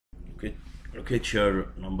Okay, Chair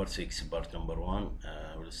number 6, part number 1.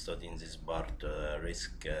 We'll study in this part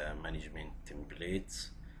risk management templates.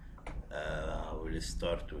 We'll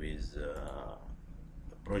start with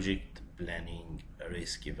project planning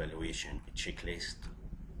risk evaluation checklist.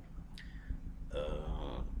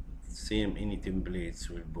 Same any templates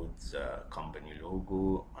will put the company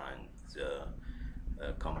logo and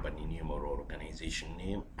the company name or organization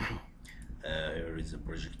name. Here is the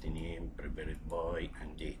project name, prepared by,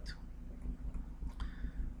 and date.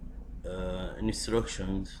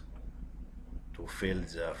 Instructions to fill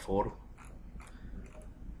the form.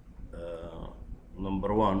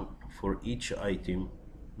 Number 1, for each item,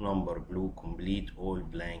 number blue, complete all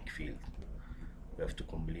blank field. We have to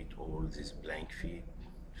complete all this blank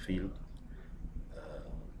field.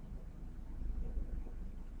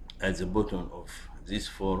 At the bottom of this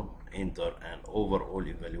form, enter an overall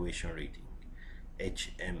evaluation rating,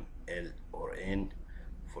 H, M, L, or N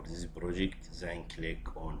for this project, then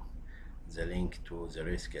click on the link to the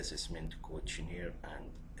risk assessment questionnaire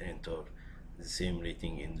and enter the same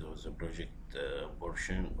rating into the project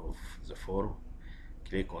portion of the form.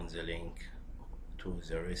 Click on the link to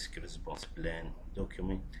the risk response plan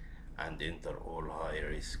document and enter all high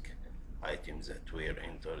risk items that were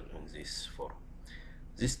entered in this form.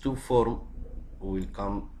 These two forms will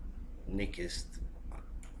come next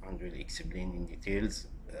and will explain in details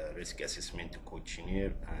risk assessment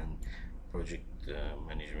questionnaire and project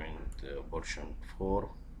management portion 4.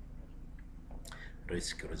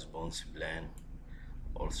 Risk response plan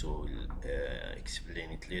also will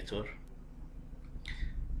explain it later.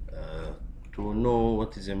 To know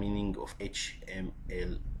what is the meaning of H, M,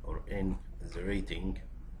 L, or N, the rating,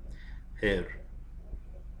 here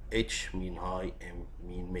H mean high, M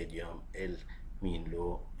mean medium, L mean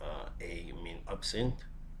low, A mean absent,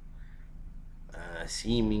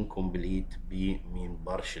 C mean complete, B mean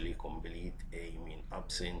partially complete, A mean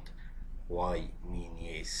absent, Y mean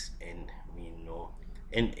yes, N mean no,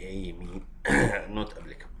 NA mean not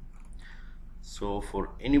applicable. So for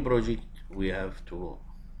any project we have to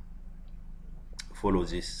follow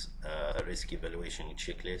this risk evaluation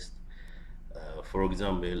checklist. For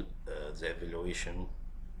example, the evaluation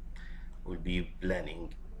will be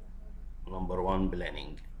planning. Number 1,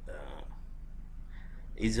 planning.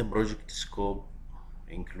 Is the project scope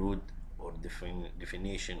include or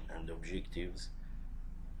definition and objectives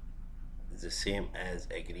the same as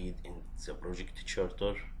agreed in the project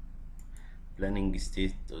charter? Planning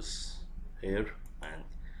status here and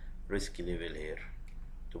risk level here.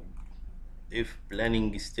 If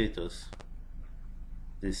planning status,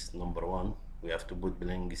 this number 1, we have to put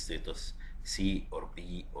planning status C or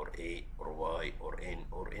B or A or Y or N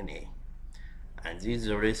or NA, and this is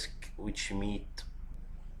a risk which meet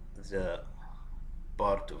the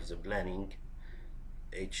part of the planning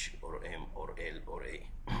H or M or L or A.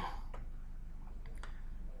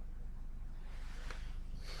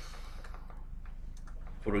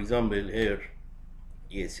 For example, here,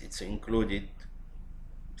 yes, it's included,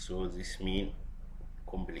 so this means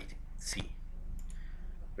completed. C.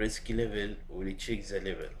 Risk level, we'll check the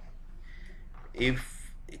level.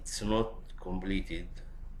 If it's not completed,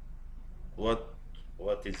 what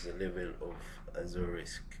is the level of other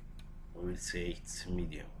risk? We will say it's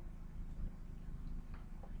medium.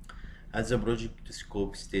 Has the project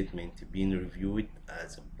scope statement been reviewed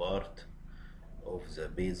as a part of the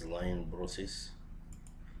baseline process?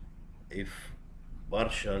 If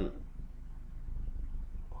partial,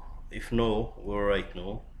 if no, we'll write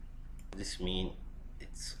no. This means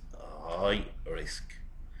it's a high risk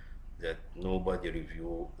that nobody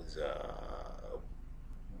review the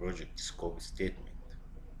project scope statement.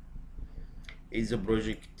 Is the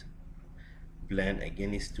project plan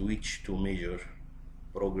against which to measure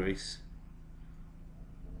progress?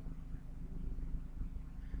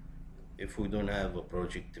 If we don't have a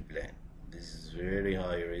project plan, this is very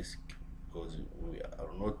high risk because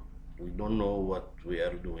we don't know what we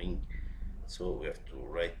are doing, so we have to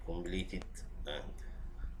write completed, and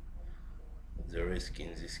the risk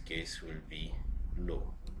in this case will be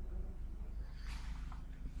low.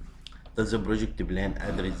 Does the project plan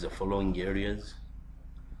address the following areas?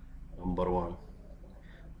 Number 1,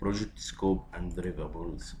 project scope and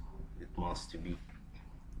deliverables. It must be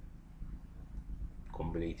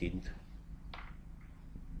completed,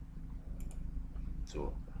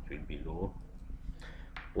 so it will be low.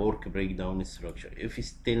 Work breakdown structure, if it's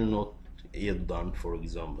still not yet done, for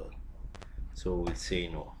example, so we'll say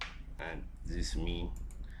no, and this mean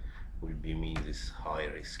this high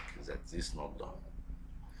risk that this is not done.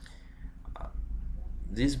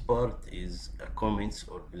 This part is a comments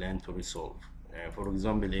or plan to resolve. For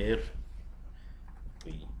example, here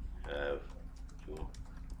we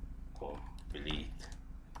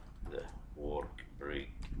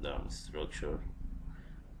structure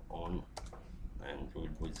on, and we'll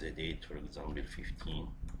put the date, for example 15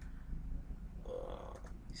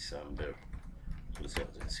 December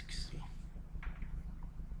 2016.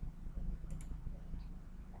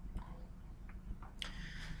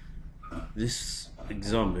 This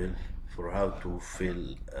example for how to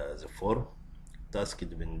fill the form: task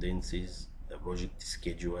dependencies, project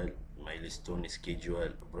schedule, milestone schedule,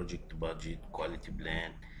 project budget, quality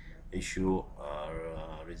plan, issue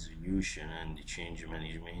resolution and change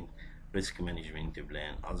management, risk management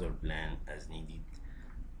plan, other plan as needed,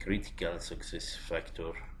 critical success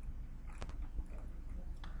factor,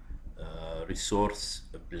 resource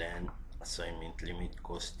plan, assignment limit,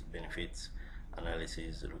 cost benefits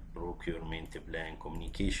analysis, procurement plan,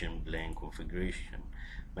 communication plan, configuration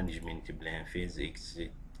management plan, phase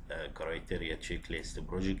exit criteria checklist,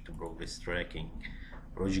 project progress tracking,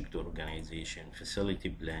 project organization, facility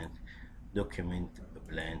plan, document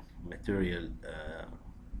plan, material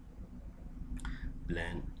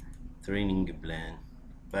plan, training plan,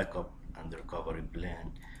 backup and recovery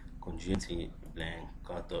plan, contingency plan,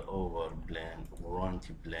 cut over plan,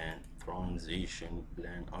 warranty plan, transition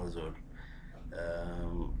plan, other.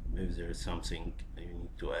 If there is something you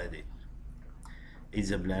need to add it. Is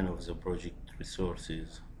the plan of the project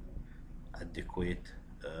resources adequate?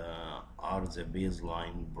 Are the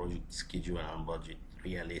baseline project schedule and budget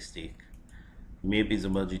realistic? Maybe the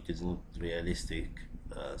budget is not realistic,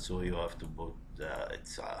 so you have to put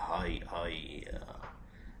it's a high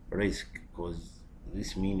risk, because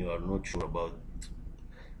this means you are not sure about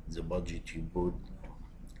the budget you put.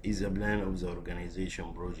 Is the plan of the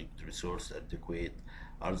organization project resource adequate?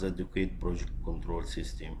 Are the adequate project control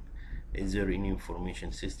system? Is there any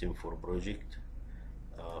information system for project?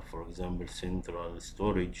 For example, central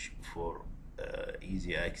storage for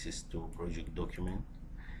easy access to project document,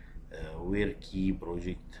 where key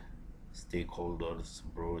project stakeholders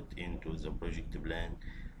brought into the project plan,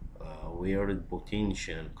 where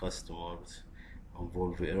potential customers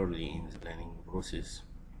involved early in the planning process.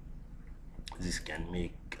 This can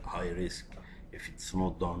make high risk if it's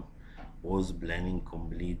not done. Was planning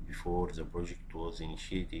complete before the project was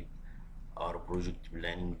initiated? Are project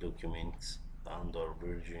planning documents under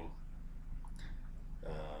version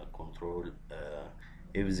control?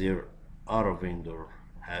 If there are a vendor,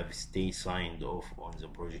 have stay signed off on the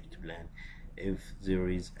project plan? If there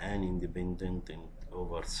is an independent and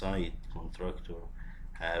oversight contractor,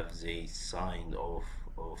 have they signed off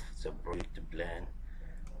of the project plan?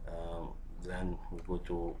 Then we go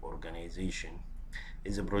to organization.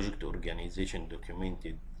 Is the project organization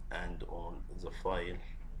documented and on the file?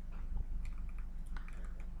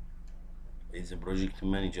 Is the project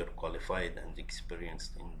manager qualified and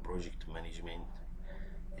experienced in project management?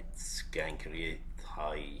 It can create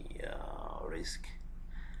high risk.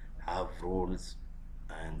 Have roles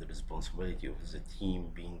and responsibility of the team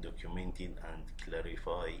being documented and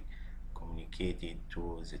communicated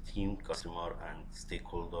to the team, customer and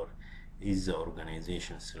stakeholder? Is the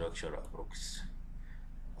organization structure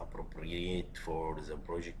appropriate for the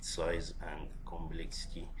project size and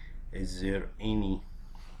complexity? Is there an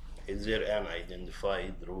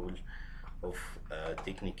identified role of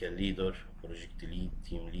technical leader, project lead,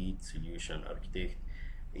 team lead, solution architect?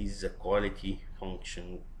 Is the quality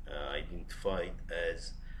function identified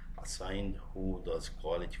as assigned? Who does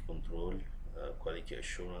quality control, quality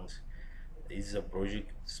assurance? Is the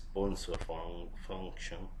project sponsor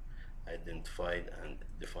function identified and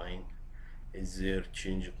defined? Is there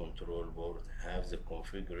change control board? Have the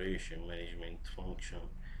configuration management function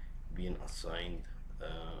been assigned?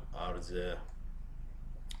 Are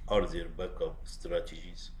there backup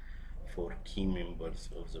strategies for key members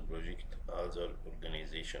of the project? Other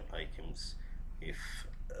organization items, if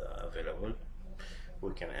available,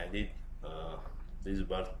 we can add it. This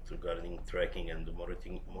part regarding tracking and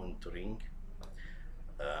monitoring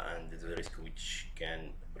and the risk which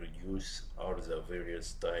can produce, are the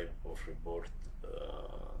various type of report,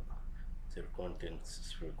 their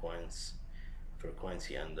contents,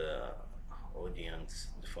 frequency and audience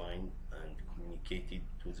defined and communicated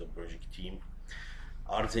to the project team?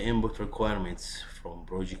 Are the input requirements from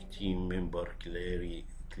project team member clearly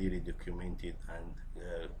documented and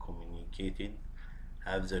communicated?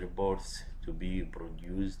 Have the reports to be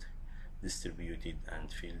produced, distributed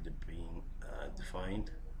and field being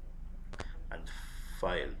defined and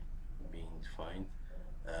file being defined?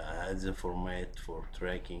 Has the format for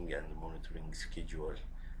tracking and monitoring schedule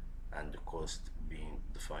and cost being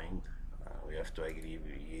defined? We have to agree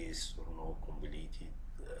with yes or no, completed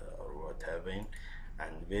or what happened,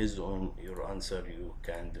 and based on your answer you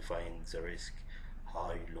can define the risk: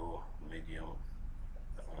 high, low, medium,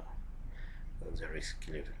 the risk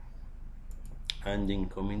level. And in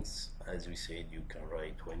comments, as we said, you can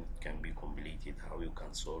write when it can be completed, how you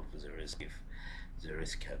can solve the risk if the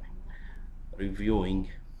risk happen. Reviewing,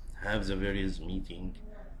 have the various meeting,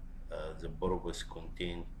 the purpose,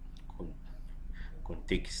 content,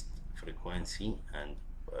 context, frequency, and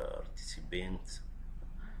participants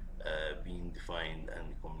being defined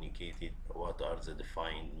and communicated. What are the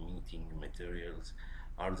defined meeting materials?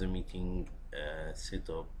 Are the meeting set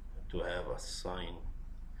up to have a sign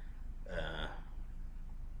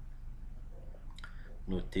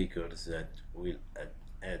note takers that will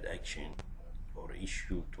add action or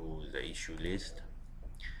issue to the issue list?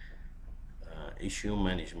 Issue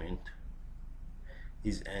management,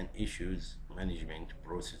 is an issues management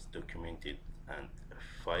process documented and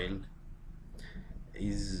filed?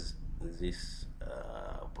 Is this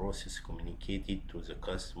process communicated to the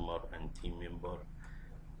customer and team member?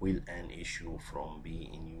 Will an issue from be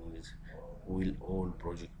in use? Will all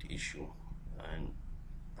project issue and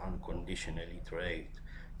unconditionally tracked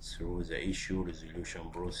through the issue resolution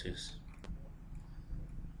process?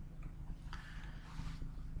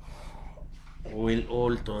 Will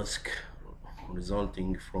all tasks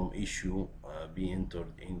resulting from issue be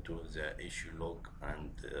entered into the issue log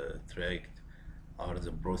and tracked? Are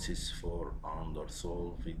the process for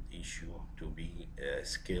unresolved issue to be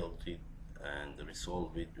scaled and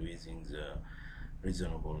resolved within the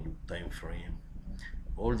reasonable time frame?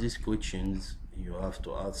 All these questions you have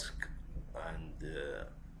to ask, and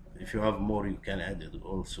if you have more you can add it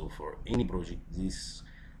also for any project. These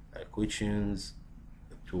questions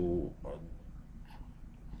to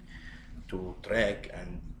track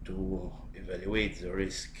and to evaluate the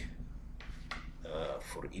risk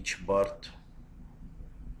for each part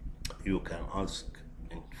you can ask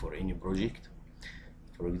for any project.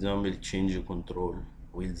 For example, change control.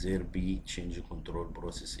 Will there be change control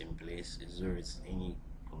process in place? Is there any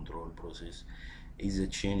control process? Is the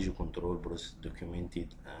change control process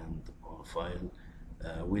documented and on file?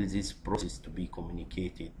 Will this process to be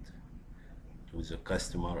communicated to the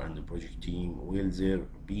customer and the project team? Will there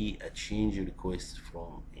be a change request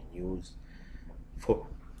from in use for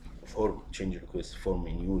change request form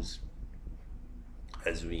in use,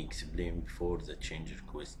 as we explained before, the change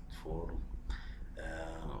request form?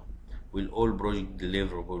 Will all project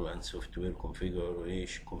deliverable and software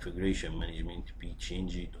configuration management be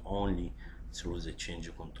changed only through the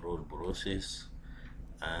change control process,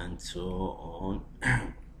 and so on?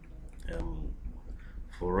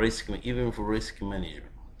 For risk, even for risk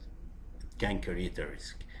management, it can create a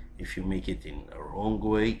risk. If you make it in a wrong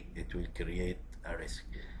way, it will create a risk.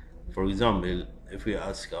 For example, if we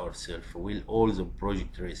ask ourselves, will all the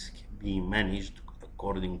project risk be managed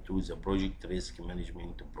according to the project risk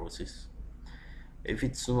management process? If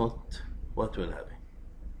it's not, what will happen?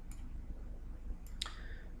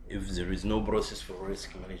 If there is no process for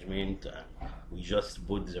risk management and we just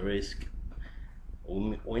put the risk,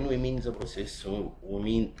 when we mean the process, so we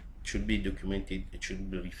mean it should be documented, it should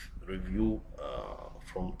be reviewed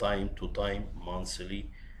from time to time, monthly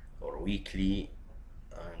or weekly,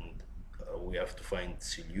 and we have to find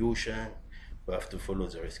solution, we have to follow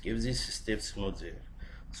the risk. If these steps not there,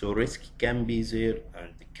 so risk can be there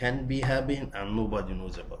and can be happen and nobody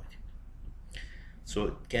knows about it. So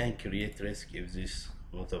it can create risk if this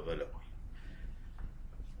not available.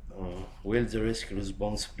 Will the risk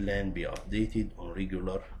response plan be updated on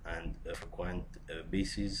regular and frequent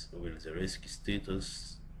basis? Will the risk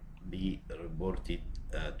status be reported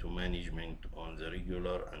to management on the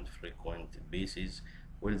regular and frequent basis?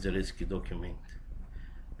 Will the risk document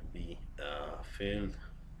be failed?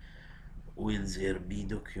 Will there be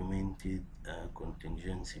documented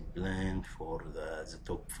contingency plan for the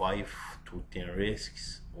top 5 to 10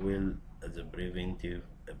 risks? Will the preventive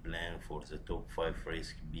plan for the top 5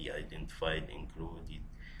 risks be identified, included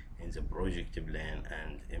in the project plan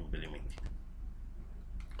and implemented?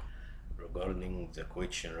 Regarding the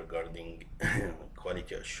question regarding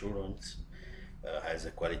quality assurance, has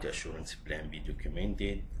the quality assurance plan be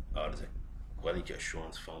documented? Are the quality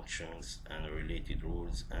assurance functions and related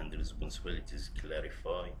rules and responsibilities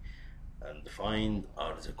clarified and defined?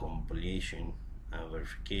 Are the compilation and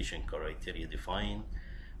verification criteria defined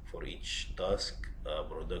for each task,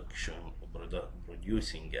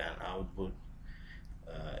 producing an output?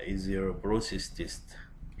 Is there a process test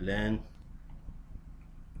plan?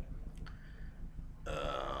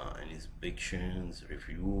 Inspections,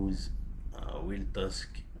 reviews? Will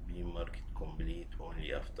task be marked complete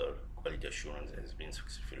only after quality assurance has been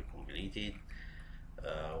successfully completed?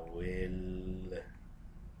 Will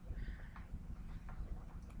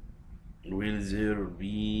Will there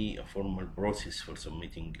be a formal process for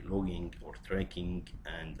submitting, logging, or tracking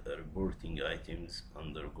and reporting items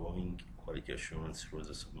undergoing quality assurance through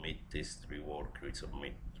the submit, test, rework,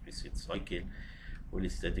 resubmit, reset cycle? Will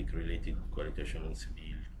static related quality assurance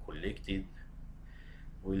be collected?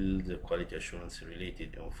 Will the quality assurance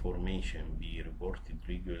related information be reported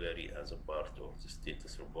regularly as a part of the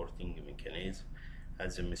status reporting mechanism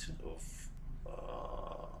as a method of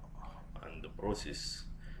and the process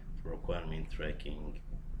for requirement tracking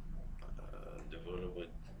developed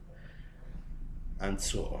and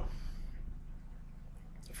so on?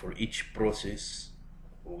 For each process,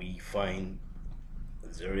 we find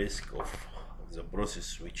the risk of the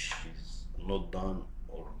process which is not done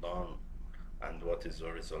or done, and what is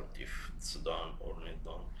the result if it's done or not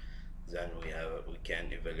done. Then we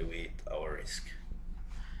can evaluate our risk.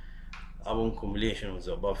 Upon completion of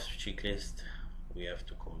the above checklist, we have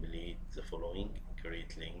to complete the following: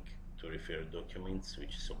 create link to refer documents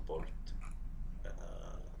which support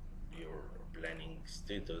your planning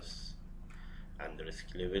status and risk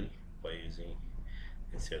level by using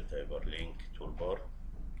insert hyperlink toolbar.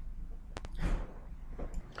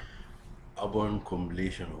 Upon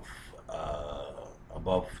completion of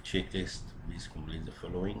above checklist, please complete the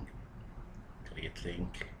following: create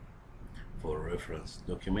link for reference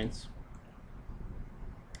documents,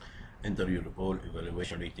 enter your role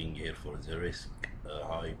evaluation rating here for the risk,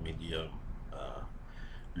 high, medium,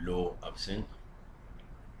 low, absent.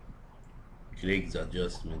 Click the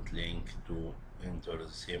adjustment link to enter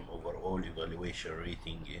the same overall evaluation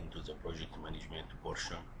rating into the project management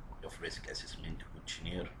portion of risk assessment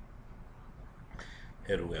questionnaire.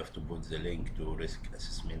 Here we have to put the link to risk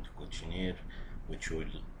assessment questionnaire, which we'll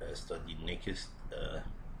study next.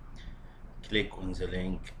 Click on the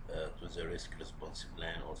link to the risk response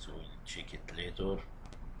plan, also we'll check it later.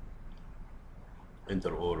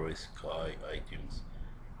 Enter all risk high items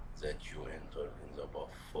that you enter in the above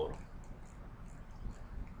form.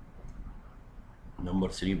 Number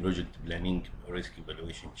 3, project planning risk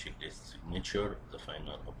evaluation checklist signature, the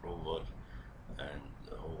final approval, and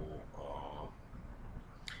who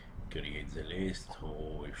create the list,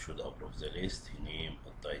 who should approve the list, name,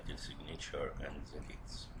 title, signature, and the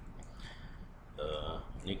dates.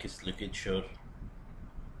 Next lecture,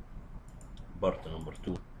 part number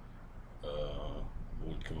 2,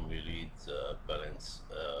 will complete the balance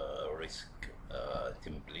risk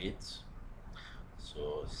templates.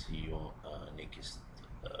 So see you next